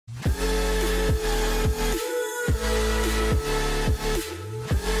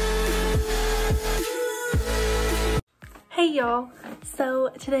Hey y'all, so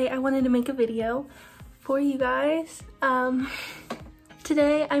today I wanted to make a video for you guys.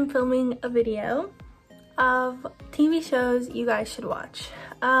 Today I'm filming a video of TV shows you guys should watch.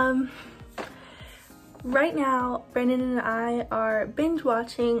 Right now, Brandon and I are binge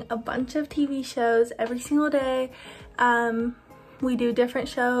watching a bunch of TV shows every single day. We do different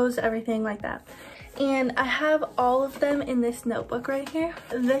shows, everything like that. And I have all of them in this notebook right here.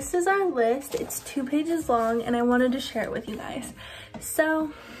 This is our list. It's 2 pages long and I wanted to share it with you guys. So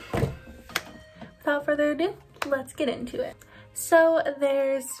without further ado, let's get into it. So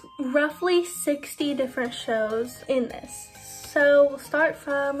there's roughly 60 different shows in this. So we'll start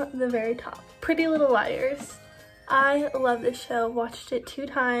from the very top. Pretty Little Liars. I love this show, watched it 2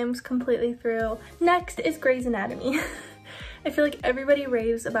 times completely through. Next is Grey's Anatomy. I feel like everybody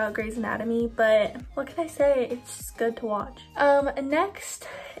raves about Grey's Anatomy, but what can I say? It's just good to watch. Next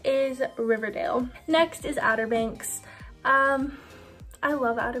is Riverdale. Next is Outer Banks. I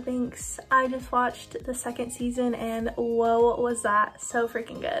love Outer Banks. I just watched the 2nd season and whoa, was that so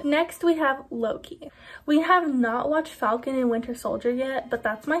freaking good. Next we have Loki. We have not watched Falcon and Winter Soldier yet, but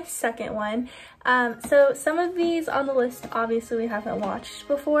that's my 2nd one. So some of these on the list obviously we haven't watched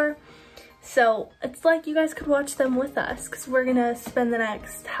before. So it's like you guys could watch them with us because we're gonna spend the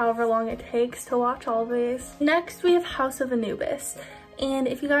next however long it takes to watch all of these. Next we have House of Anubis. And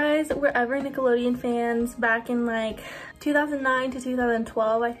if you guys were ever Nickelodeon fans back in like 2009 to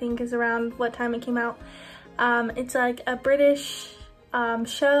 2012, I think is around what time it came out. It's like a British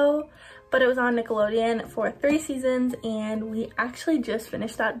show, but it was on Nickelodeon for 3 seasons and we actually just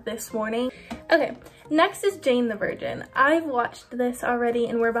finished that this morning. Okay, next is Jane the Virgin. I've watched this already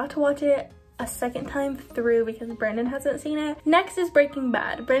and we're about to watch it a 2nd time through because Brandon hasn't seen it. Next is Breaking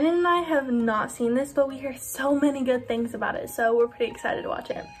Bad. Brandon and I have not seen this, but we hear so many good things about it, so we're pretty excited to watch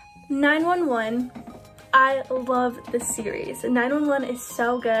it. 911. I love this series. 911 is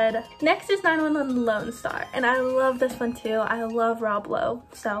so good. Next is 911 Lone Star, and I love this one too. I love Rob Lowe,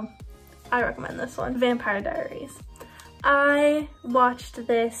 so I recommend this one. Vampire Diaries. I watched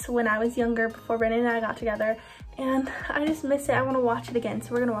this when I was younger before Brandon and I got together and I just miss it. I want to watch it again,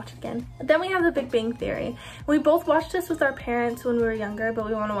 so we're gonna watch it again. Then we have The Big Bang Theory. We both watched this with our parents when we were younger, but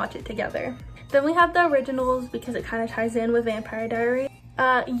we want to watch it together. Then we have the originals because it kind of ties in with Vampire Diaries.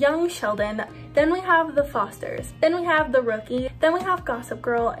 Young Sheldon. Then we have The Fosters. Then we have The Rookie. Then we have Gossip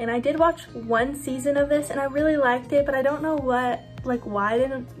Girl, and I did watch 1 season of this and I really liked it, but I don't know why I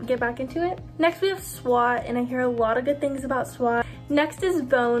didn't get back into it. Next we have SWAT, and I hear a lot of good things about SWAT. Next is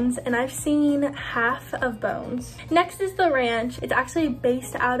Bones, and I've seen half of Bones. Next is The Ranch. It's actually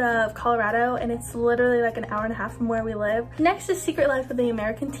based out of Colorado and it's literally like an hour and a half from where we live. Next is Secret Life of the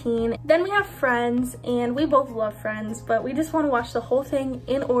American Teen. Then we have Friends, and we both love Friends, but we just want to watch the whole thing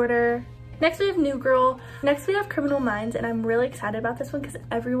in order. Next we have New Girl. Next we have Criminal Minds, and I'm really excited about this one because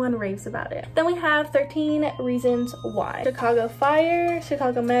everyone raves about it. Then we have 13 Reasons Why. Chicago Fire,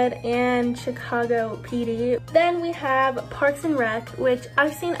 Chicago Med, and Chicago PD. Then we have Parks and Rec, which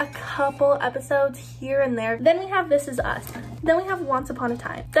I've seen a couple episodes here and there. Then we have This Is Us. Then we have Once Upon a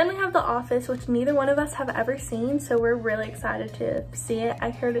Time. Then we have The Office, which neither one of us have ever seen, so we're really excited to see it.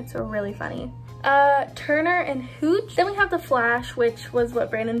 I heard it's really funny. Turner and Hooch. Then we have The Flash, which was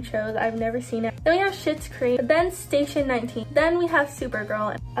what Brandon chose. I've never seen it. Then we have Schitt's Creek. Then Station 19. Then we have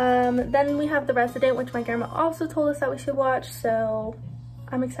Supergirl. Then we have The Resident, which my grandma also told us that we should watch, so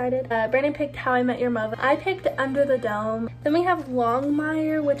I'm excited. Brandon picked How I Met Your Mother. I picked Under the Dome. Then we have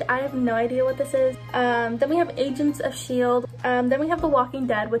Longmire, which I have no idea what this is. Then we have Agents of S.H.I.E.L.D. Then we have The Walking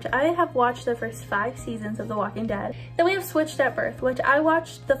Dead, which I have watched the first 5 seasons of The Walking Dead. Then we have Switched at Birth, which I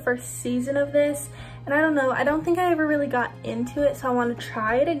watched the first season of this, and I don't know, I don't think I ever really got into it, so I want to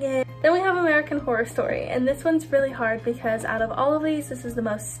try it again. Then we have American Horror Story, and this one's really hard because out of all of these, this is the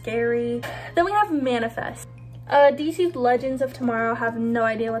most scary. Then we have Manifest. DC's Legends of Tomorrow, have no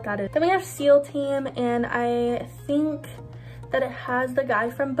idea what that is. Then we have SEAL Team, and I think that it has the guy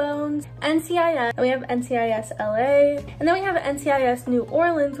from Bones. NCIS, and we have NCIS LA, and then we have NCIS New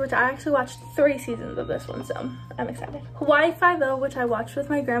Orleans, which I actually watched 3 seasons of this one, so I'm excited. Hawaii Five-0, which I watched with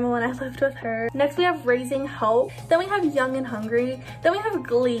my grandma when I lived with her. Next we have Raising Hope. Then we have Young and Hungry. Then we have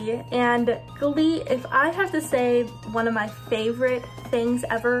Glee, and Glee, if I have to say one of my favorite things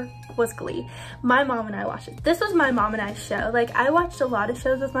ever was Glee. My mom and I watched it. This was my mom and I show. Like, I watched a lot of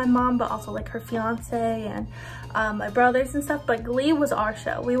shows with my mom, but also like her fiance and my brothers and stuff, but Glee was our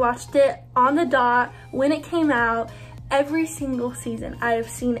show. We watched it on the dot when it came out. Every single season. I have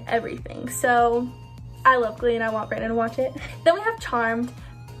seen everything. So I love Glee and I want Brandon to watch it. Then we have Charmed.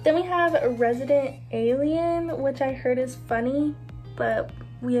 Then we have Resident Alien, which I heard is funny, but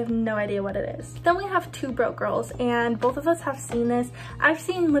we have no idea what it is. Then we have Two Broke Girls, and both of us have seen this. I've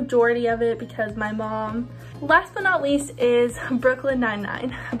seen majority of it because my mom. Last but not least is Brooklyn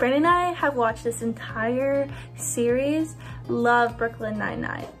Nine-Nine. Brandon and I have watched this entire series. Love Brooklyn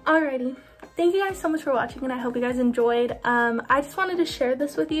Nine-Nine. Alrighty. Thank you guys so much for watching, and I hope you guys enjoyed. I just wanted to share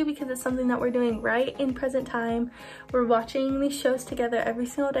this with you because it's something that we're doing right in present time. We're watching these shows together every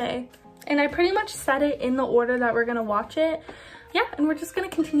single day, and I pretty much set it in the order that we're gonna watch it. Yeah, and we're just gonna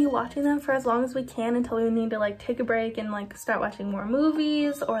continue watching them for as long as we can until we need to like take a break and like start watching more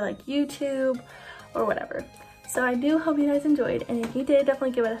movies or like YouTube or whatever. So I do hope you guys enjoyed, and if you did,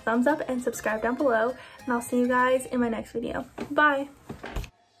 definitely give it a thumbs up and subscribe down below, and I'll see you guys in my next video. Bye!